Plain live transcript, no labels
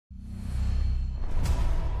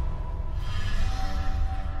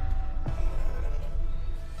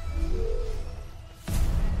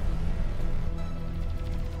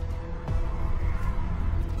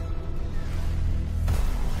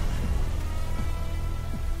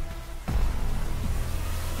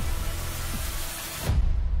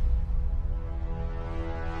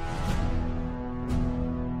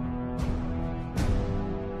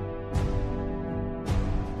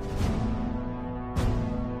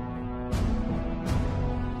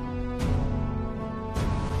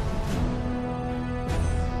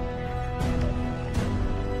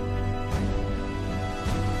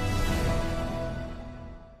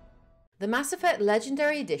The Mass Effect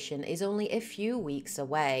Legendary Edition is only a few weeks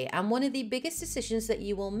away, and one of the biggest decisions that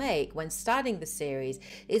you will make when starting the series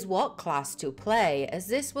is what class to play, as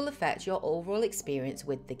this will affect your overall experience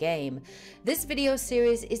with the game. This video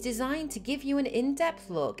series is designed to give you an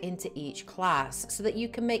in-depth look into each class so that you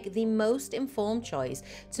can make the most informed choice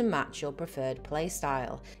to match your preferred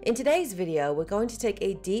playstyle. In today's video, we're going to take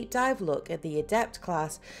a deep dive look at the Adept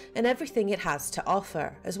class and everything it has to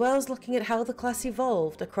offer, as well as looking at how the class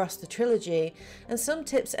evolved across the trilogy and some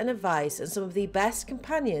tips and advice on some of the best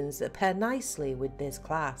companions that pair nicely with this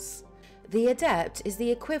class. The Adept is the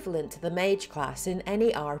equivalent to the Mage class in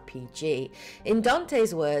any RPG. In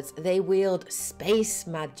Dante's words, they wield space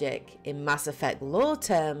magic. In Mass Effect lore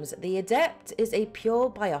terms, the Adept is a pure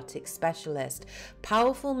biotic specialist,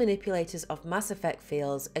 powerful manipulators of Mass Effect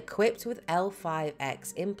fields equipped with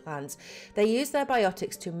L5X implants. They use their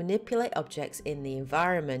biotics to manipulate objects in the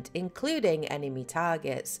environment, including enemy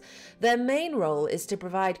targets. Their main role is to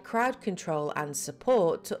provide crowd control and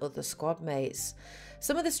support to other squad mates.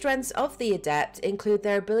 Some of the strengths of the Adept include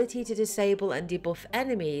their ability to disable and debuff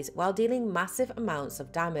enemies while dealing massive amounts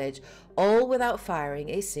of damage, all without firing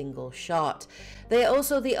a single shot. They are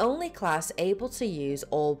also the only class able to use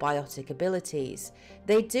all biotic abilities.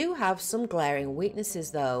 They do have some glaring weaknesses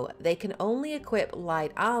though. They can only equip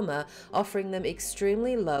light armor, offering them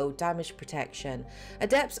extremely low damage protection.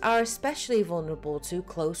 Adepts are especially vulnerable to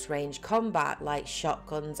close range combat like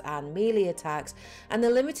shotguns and melee attacks, and the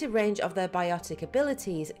limited range of their biotic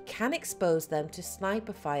abilities can expose them to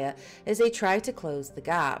sniper fire as they try to close the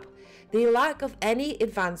gap. The lack of any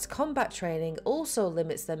advanced combat training also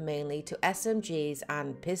limits them mainly to SMGs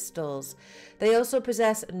and pistols. They also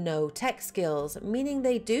possess no tech skills, meaning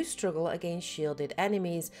they do struggle against shielded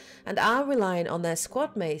enemies and are reliant on their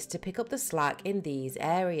squad mates to pick up the slack in these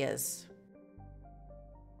areas.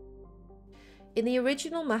 In the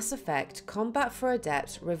original Mass Effect, combat for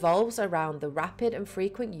Adepts revolves around the rapid and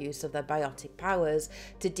frequent use of their biotic powers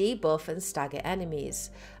to debuff and stagger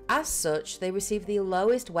enemies. As such, they receive the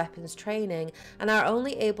lowest weapons training and are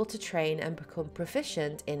only able to train and become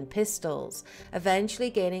proficient in pistols, eventually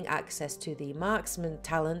gaining access to the marksman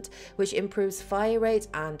talent, which improves fire rate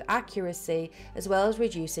and accuracy, as well as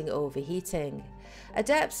reducing overheating.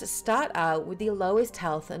 Adepts start out with the lowest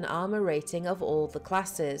health and armor rating of all the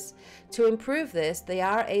classes. To improve this, they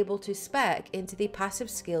are able to spec into the passive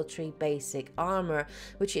skill tree basic armor,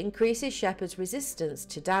 which increases Shepard's resistance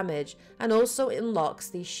to damage and also unlocks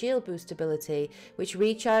the shield boost ability, which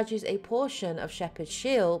recharges a portion of Shepard's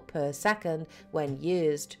shield per second when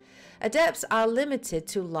used. Adepts are limited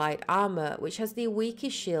to light armor, which has the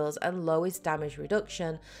weakest shields and lowest damage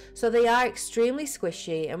reduction, so they are extremely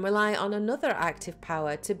squishy and rely on another active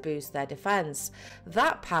power to boost their defense.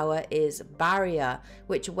 That power is Barrier,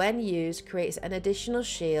 which when used creates an additional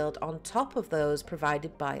shield on top of those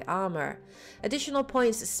provided by armor. Additional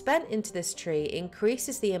points spent into this tree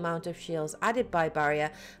increases the amount of shields added by Barrier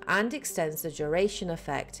and extends the duration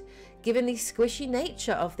effect. Given the squishy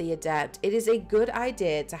nature of the Adept, it is a good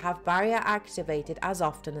idea to have Barrier activated as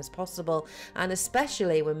often as possible, and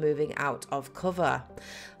especially when moving out of cover.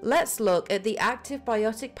 Let's look at the active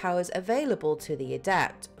biotic powers available to the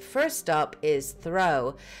Adept. First up is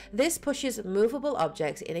Throw. This pushes movable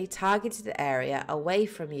objects in a targeted area away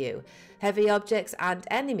from you. Heavy objects and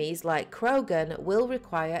enemies like Krogan will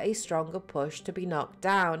require a stronger push to be knocked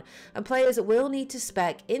down, and players will need to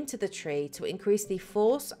spec into the tree to increase the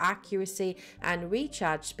force, accuracy and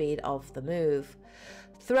recharge speed of the move.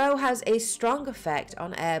 Throw has a strong effect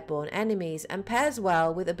on airborne enemies and pairs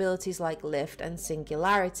well with abilities like Lift and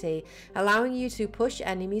Singularity, allowing you to push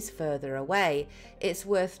enemies further away. It's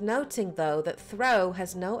worth noting though that Throw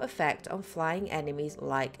has no effect on flying enemies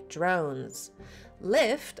like drones.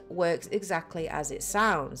 Lift works exactly as it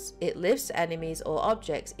sounds. It lifts enemies or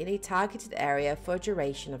objects in a targeted area for a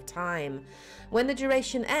duration of time. When the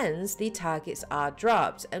duration ends, the targets are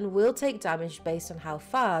dropped and will take damage based on how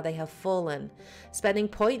far they have fallen. Spending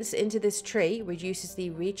points into this tree reduces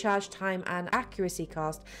the recharge time and accuracy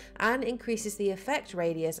cost and increases the effect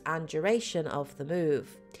radius and duration of the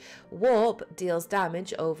move. Warp deals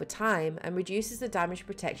damage over time and reduces the damage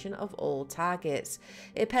protection of all targets.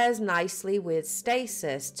 It pairs nicely with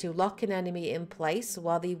Stasis to lock an enemy in place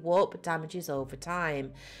while the warp damages over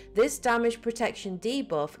time. This damage protection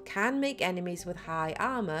debuff can make enemies with high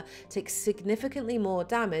armor take significantly more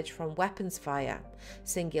damage from weapons fire.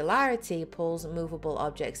 Singularity pulls movable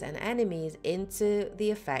objects and enemies into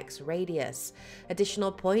the effect's radius.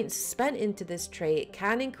 Additional points spent into this trait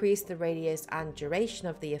can increase the radius and duration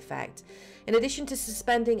of the effect. In addition to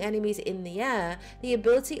suspending enemies in the air, the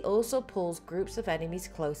ability also pulls groups of enemies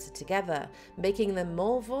closer together, making them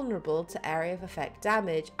more vulnerable to area of effect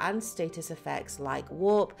damage and status effects like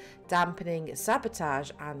warp, dampening, sabotage,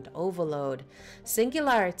 and overload.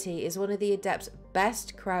 Singularity is one of the Adept's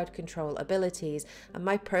best crowd control abilities and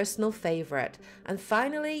my personal favorite. And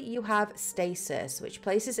finally, you have Stasis, which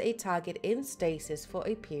places a target in stasis for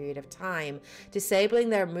a period of time, disabling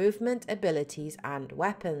their movement, abilities, and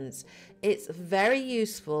weapons. It's very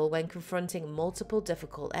useful when confronting multiple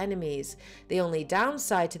difficult enemies. The only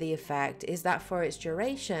downside to the effect is that for its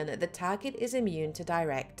duration, the target is immune to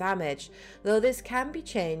direct damage, though this can be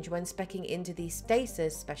changed when speccing into the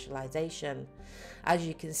Stasis specialization. As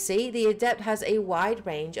you can see, the Adept has a wide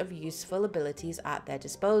range of useful abilities at their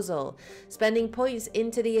disposal. Spending points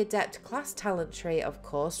into the Adept class talent tree, of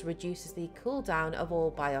course, reduces the cooldown of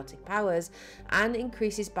all biotic powers and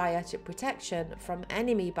increases biotic protection from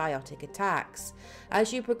enemy biotic attacks.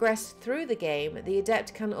 As you progress through the game, the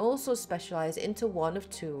Adept can also specialize into one of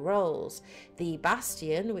two roles: the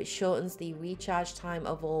Bastion, which shortens the recharge time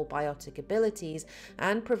of all biotic abilities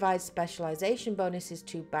and provides specialization bonuses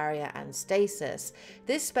to Barrier and Stasis.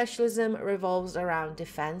 This specialism revolves around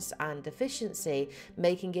defense and efficiency,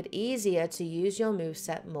 making it easier to use your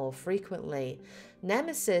moveset more frequently.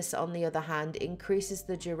 Nemesis, on the other hand, increases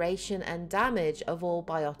the duration and damage of all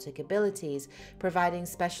biotic abilities, providing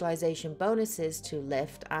specialization bonuses to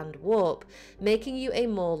Lift and Warp, making you a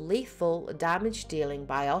more lethal, damage-dealing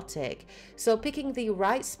biotic. So picking the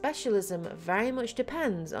right specialism very much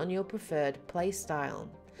depends on your preferred playstyle.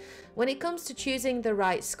 When it comes to choosing the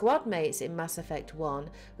right squad mates in Mass Effect 1,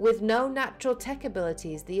 with no natural tech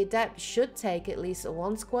abilities, the Adept should take at least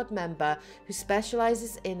one squad member who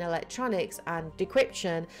specializes in electronics and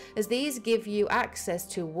decryption, as these give you access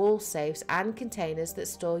to wall safes and containers that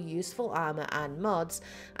store useful armor and mods,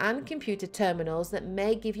 and computer terminals that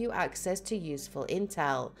may give you access to useful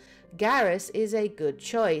intel. Garrus is a good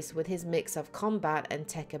choice with his mix of combat and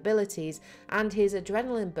tech abilities and his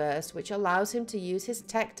adrenaline burst, which allows him to use his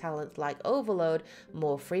tech talents like Overload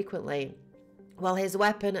more frequently, while his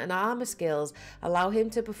weapon and armor skills allow him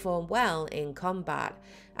to perform well in combat.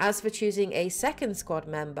 As for choosing a second squad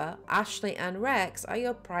member, Ashley and Rex are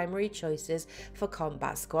your primary choices for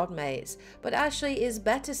combat squad mates, but Ashley is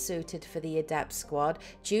better suited for the Adept squad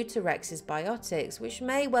due to Rex's biotics, which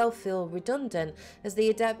may well feel redundant as the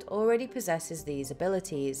Adept already possesses these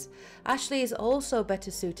abilities. Ashley is also better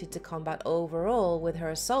suited to combat overall with her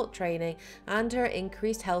assault training and her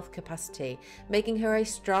increased health capacity, making her a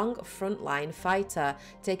strong frontline fighter,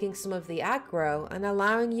 taking some of the aggro and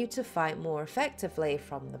allowing you to fight more effectively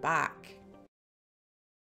from the back.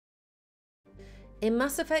 In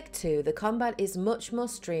Mass Effect 2, the combat is much more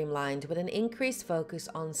streamlined with an increased focus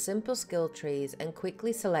on simple skill trees and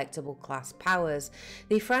quickly selectable class powers.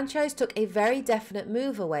 The franchise took a very definite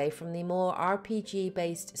move away from the more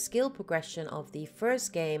RPG-based skill progression of the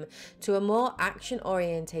first game to a more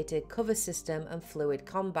action-orientated cover system and fluid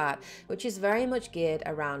combat, which is very much geared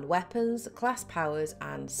around weapons, class powers,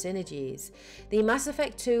 and synergies. The Mass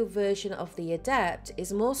Effect 2 version of the Adept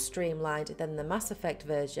is more streamlined than the Mass Effect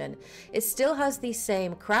version. It still has the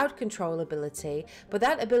same crowd control ability, but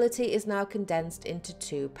that ability is now condensed into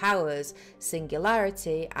two powers: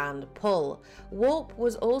 Singularity and Pull. Warp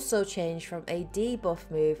was also changed from a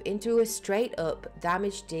debuff move into a straight up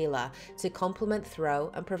damage dealer to complement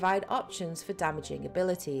throw and provide options for damaging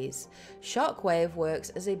abilities. Shockwave works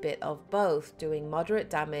as a bit of both, doing moderate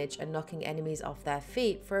damage and knocking enemies off their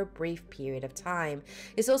feet for a brief period of time.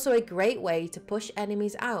 It's also a great way to push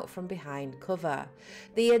enemies out from behind cover.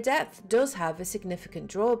 The Adept does have a significant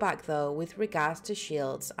drawback though with regards to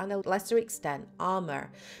shields and a lesser extent armor.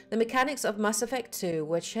 The mechanics of Mass Effect 2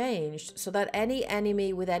 were changed so that any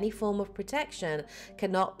enemy with any form of protection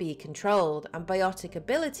cannot be controlled, and biotic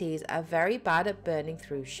abilities are very bad at burning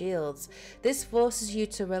through shields. This forces you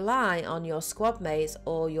to rely on your squad mates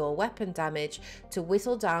or your weapon damage to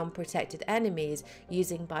whittle down protected enemies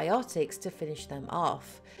using biotics to finish them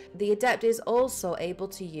off. The Adept is also able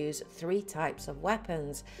to use three types of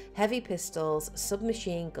weapons: heavy pistols,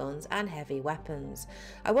 submachine guns, and heavy weapons.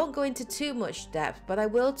 I won't go into too much depth, but I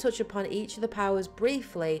will touch upon each of the powers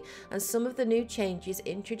briefly and some of the new changes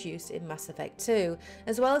introduced in Mass Effect 2,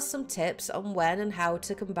 as well as some tips on when and how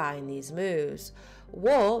to combine these moves.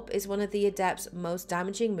 Warp is one of the Adept's most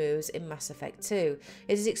damaging moves in Mass Effect 2.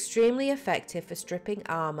 It is extremely effective for stripping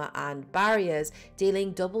armor and barriers,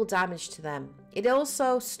 dealing double damage to them. It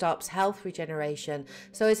also stops health regeneration,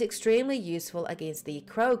 so it's extremely useful against the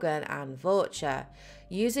Krogan and Vulture.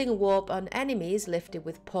 Using Warp on enemies lifted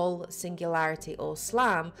with Pull, Singularity or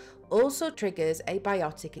Slam also triggers a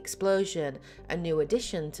biotic explosion, a new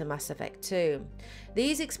addition to Mass Effect 2.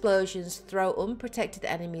 These explosions throw unprotected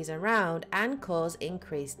enemies around and cause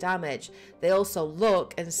increased damage. They also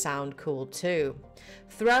look and sound cool too.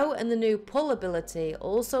 Throw and the new Pull ability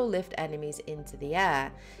also lift enemies into the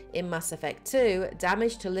air. In Mass Effect 2,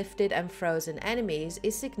 damage to lifted and frozen enemies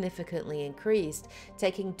is significantly increased,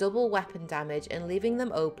 taking double weapon damage and leaving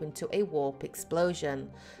them open to a warp explosion.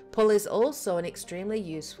 Pull is also an extremely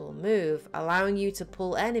useful move, allowing you to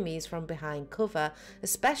pull enemies from behind cover,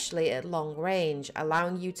 especially at long range,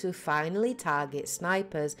 allowing you to finally target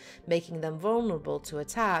snipers, making them vulnerable to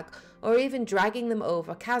attack, or even dragging them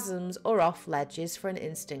over chasms or off ledges for an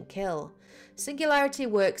instant kill. Singularity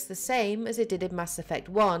works the same as it did in Mass Effect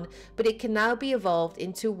 1, but it can now be evolved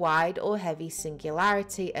into wide or heavy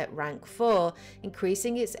singularity at rank 4,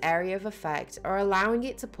 increasing its area of effect or allowing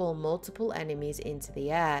it to pull multiple enemies into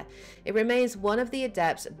the air. It remains one of the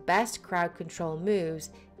Adept's best crowd control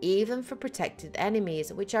moves, even for protected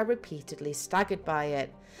enemies, which are repeatedly staggered by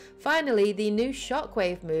it. Finally, the new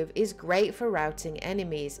Shockwave move is great for routing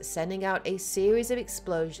enemies, sending out a series of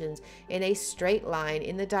explosions in a straight line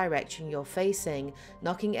in the direction you're facing,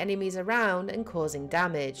 knocking enemies around and causing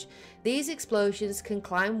damage. These explosions can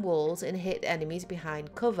climb walls and hit enemies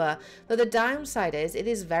behind cover, though the downside is it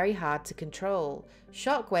is very hard to control.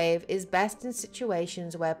 Shockwave is best in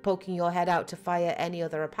situations where poking your head out to fire any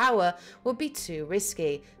other power would be too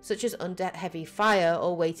risky, such as under heavy fire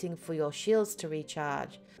or waiting for your shields to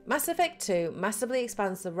recharge. Mass Effect 2 massively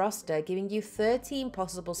expands the roster, giving you 13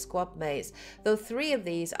 possible squad mates, though 3 of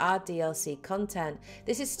these are DLC content.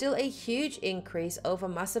 This is still a huge increase over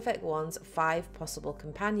Mass Effect 1's 5 possible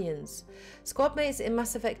companions. Squad mates in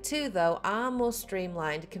Mass Effect 2 though are more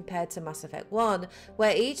streamlined compared to Mass Effect 1,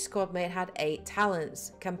 where each squad mate had 8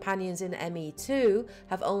 talents. Companions in ME2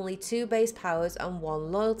 have only 2 base powers and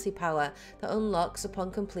 1 loyalty power that unlocks upon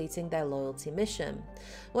completing their loyalty mission.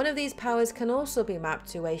 One of these powers can also be mapped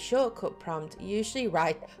to a shortcut prompt, usually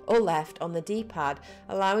right or left on the D-pad,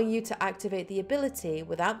 allowing you to activate the ability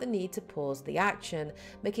without the need to pause the action,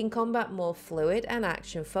 making combat more fluid and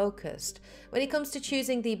action focused. When it comes to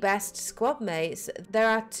choosing the best squad mates, there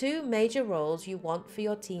are 2 major roles you want for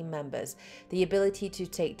your team members: the ability to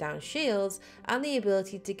take down shields and the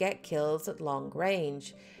ability to get kills at long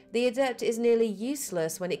range. The Adept is nearly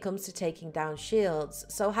useless when it comes to taking down shields,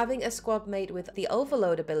 so having a squad mate with the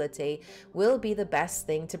Overload ability will be the best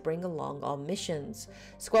thing to bring along on missions.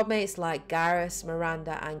 Squad mates like Garrus,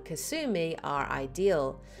 Miranda and Kasumi are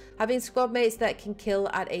ideal. Having squad mates that can kill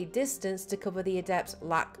at a distance to cover the Adept's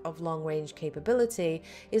lack of long-range capability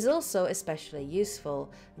is also especially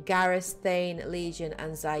useful. Garrus, Thane, Legion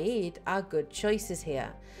and Zaid are good choices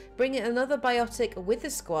here. Bringing another biotic with the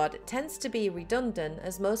squad tends to be redundant,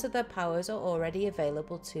 as most of their powers are already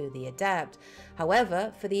available to the Adept.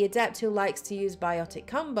 However, for the Adept who likes to use biotic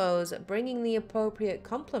combos, bringing the appropriate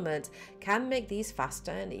complement can make these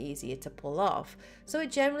faster and easier to pull off, so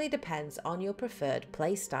it generally depends on your preferred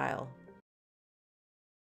playstyle.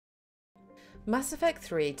 Mass Effect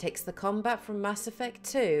 3 takes the combat from Mass Effect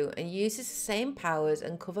 2 and uses the same powers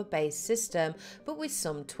and cover-based system, but with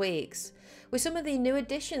some tweaks. With some of the new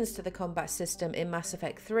additions to the combat system in Mass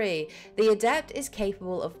Effect 3, the Adept is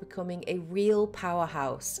capable of becoming a real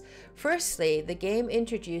powerhouse. Firstly, the game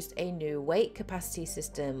introduced a new weight capacity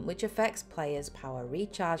system which affects players' power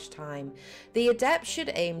recharge time. The Adept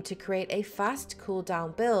should aim to create a fast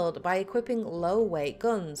cooldown build by equipping low weight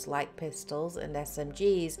guns like pistols and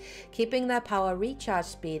SMGs, keeping their power recharge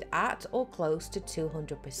speed at or close to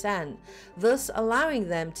 200%, thus allowing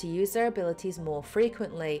them to use their abilities more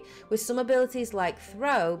frequently, with some abilities like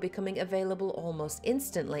Throw becoming available almost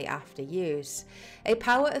instantly after use. A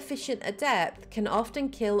power-efficient Adept can often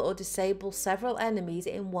kill or disable several enemies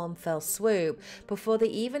in one fell swoop before they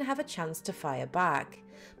even have a chance to fire back.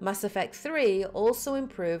 Mass Effect 3 also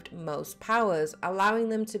improved most powers, allowing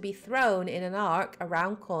them to be thrown in an arc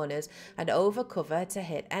around corners and over cover to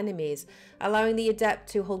hit enemies, allowing the Adept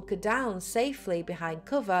to hunker down safely behind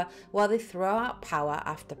cover while they throw out power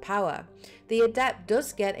after power. The Adept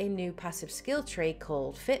does get a new passive skill tree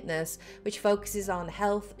called Fitness, which focuses on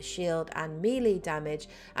health, shield and melee damage,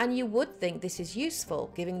 and you would think this is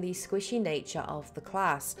useful given the squishy nature of the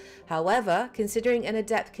class. However, considering an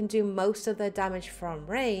Adept can do most of their damage from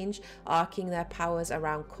range, arcing their powers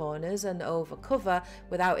around corners and over cover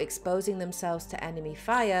without exposing themselves to enemy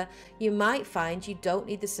fire, you might find you don't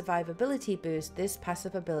need the survivability boost this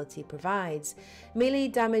passive ability provides. Melee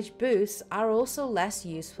damage boosts are also less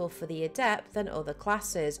useful for the Adept than other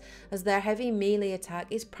classes, as their heavy melee attack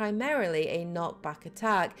is primarily a knockback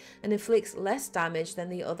attack and inflicts less damage than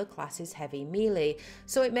the other class's heavy melee,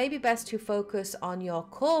 so it may be best to focus on your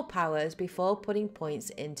core powers before putting points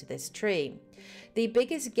into this tree. The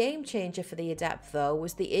biggest game changer for the Adept though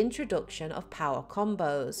was the introduction of power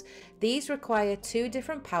combos. These require two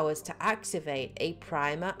different powers to activate, a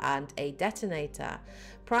primer and a detonator.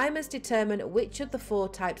 Primers determine which of the 4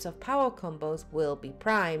 types of power combos will be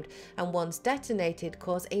primed, and once detonated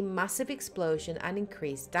cause a massive explosion and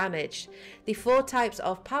increased damage. The 4 types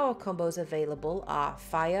of power combos available are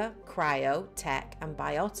Fire, Cryo, Tech and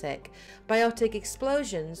Biotic. Biotic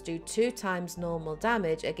explosions do 2 times normal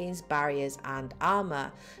damage against barriers and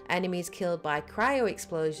armor. Enemies killed by cryo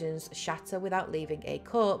explosions shatter without leaving a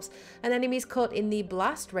corpse, and enemies caught in the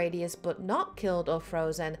blast radius but not killed or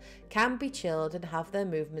frozen can be chilled and have their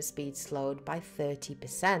movement speed slowed by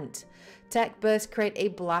 30%. Tech bursts create a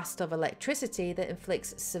blast of electricity that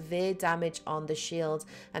inflicts severe damage on the shields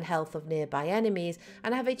and health of nearby enemies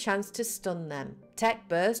and have a chance to stun them. Tech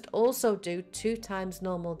burst also do 2 times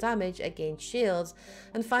normal damage against shields.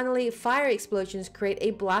 And finally, fire explosions create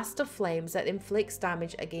a blast of flames that inflicts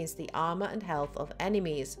damage against the armor and health of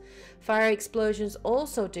enemies. Fire explosions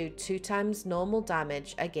also do 2 times normal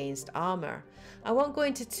damage against armor. I won't go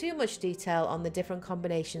into too much detail on the different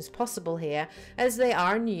combinations possible here, as they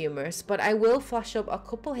are numerous, but I will flash up a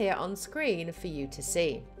couple here on screen for you to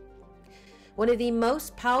see. One of the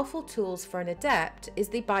most powerful tools for an Adept is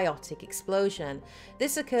the Biotic Explosion.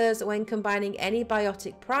 This occurs when combining any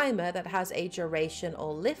Biotic primer that has a duration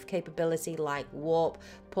or lift capability like Warp,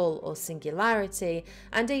 Pull or Singularity,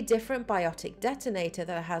 and a different Biotic detonator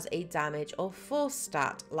that has a damage or force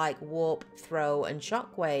stat like Warp, Throw and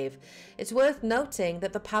Shockwave. It's worth noting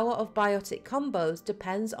that the power of Biotic combos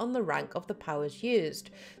depends on the rank of the powers used,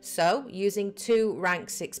 so using 2 rank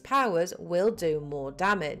 6 powers will do more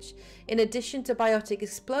damage. In addition to Biotic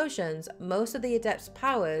explosions, most of the Adept's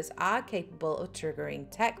powers are capable of triggering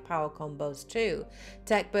Tech power combos too.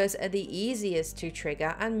 Tech bursts are the easiest to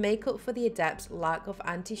trigger and make up for the Adept's lack of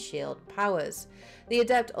anti-shield powers. The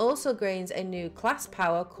Adept also gains a new class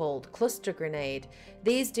power called Cluster Grenade.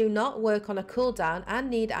 These do not work on a cooldown and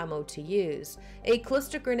need ammo to use. A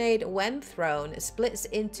cluster grenade, when thrown, splits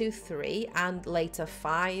into 3 and later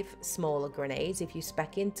 5 smaller grenades if you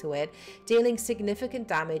spec into it, dealing significant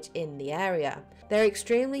damage in the area. They're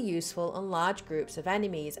extremely useful on large groups of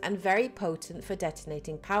enemies and very potent for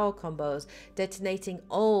detonating power combos, detonating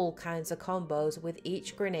all kinds of combos with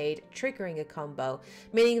each grenade triggering a combo,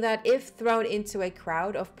 meaning that if thrown into a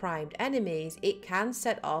crowd of primed enemies, it can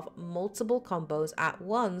set off multiple combos at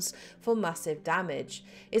once for massive damage.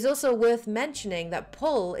 It's also worth mentioning that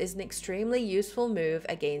Pull is an extremely useful move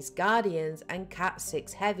against Guardians and Cat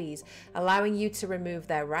 6 heavies, allowing you to remove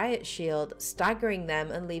their riot shield, staggering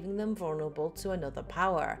them and leaving them vulnerable to another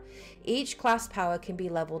power. Each class power can be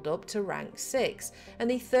leveled up to rank 6, and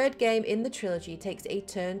the third game in the trilogy takes a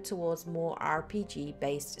turn towards more RPG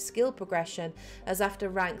based skill progression, as after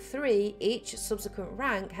rank 3 each subsequent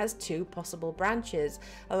rank has 2 possible branches,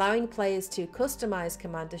 allowing players to customize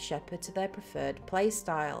Commander Shepard to their preferred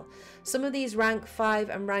playstyle. Some of these rank 5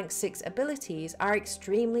 and rank 6 abilities are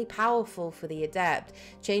extremely powerful for the Adept,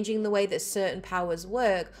 changing the way that certain powers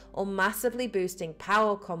work or massively boosting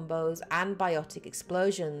power combos and biotic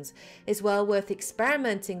explosions. It's well worth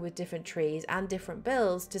experimenting with different trees and different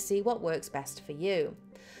builds to see what works best for you.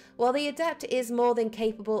 While the Adept is more than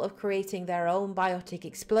capable of creating their own biotic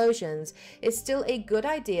explosions, it's still a good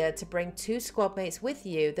idea to bring 2 squadmates with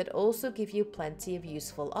you that also give you plenty of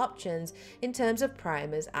useful options in terms of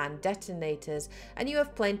primers and detonators, and you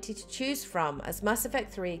have plenty to choose from, as Mass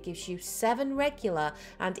Effect 3 gives you 7 regular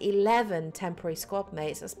and 11 temporary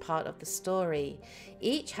squadmates as part of the story.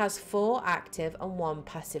 Each has 4 active and 1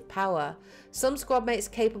 passive power. Some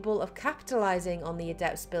squadmates capable of capitalizing on the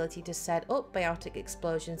Adept's ability to set up biotic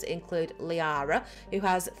explosions include Liara, who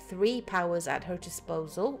has 3 powers at her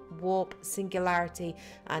disposal: Warp, Singularity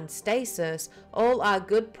and Stasis. All are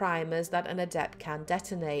good primers that an Adept can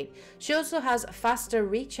detonate. She also has faster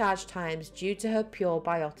recharge times due to her pure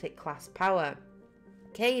biotic class power.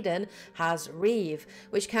 Kaden has Reeve,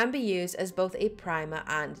 which can be used as both a primer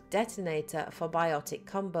and detonator for biotic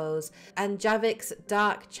combos, and Javik's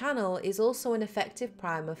Dark Channel is also an effective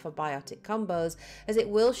primer for biotic combos, as it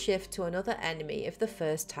will shift to another enemy if the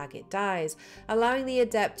first target dies, allowing the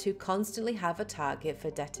Adept to constantly have a target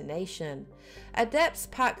for detonation. Adepts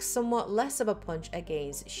pack somewhat less of a punch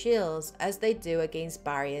against shields as they do against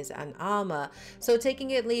barriers and armor, so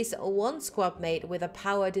taking at least one squad mate with a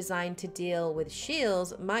power designed to deal with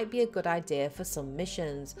shields might be a good idea for some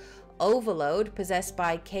missions. Overload, possessed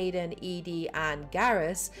by Kaden, Edie and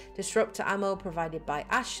Garrus, Disruptor ammo provided by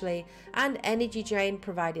Ashley, and Energy Drain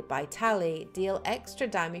provided by Tally deal extra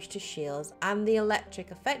damage to shields, and the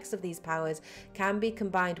electric effects of these powers can be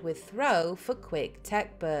combined with Throw for quick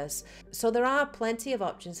tech bursts. So there are plenty of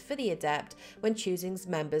options for the Adept when choosing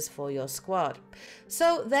members for your squad.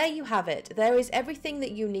 So there you have it. There is everything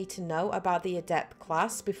that you need to know about the Adept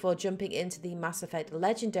class before jumping into the Mass Effect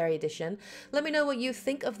Legendary Edition. Let me know what you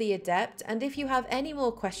think of the Adept, and if you have any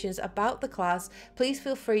more questions about the class, please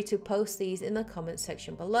feel free to post these in the comment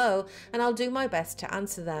section below and I'll do my best to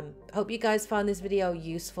answer them. Hope you guys found this video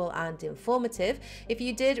useful and informative. If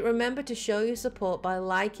you did, remember to show your support by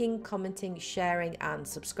liking, commenting, sharing and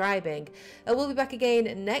subscribing. I will be back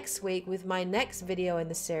again next week with my next video in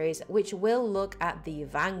the series, which will look at the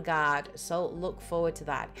Vanguard, so look forward to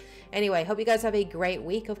that. Anyway, hope you guys have a great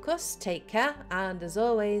week, of course. Take care, and as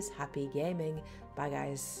always, happy gaming. Bye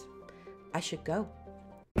guys. I should go.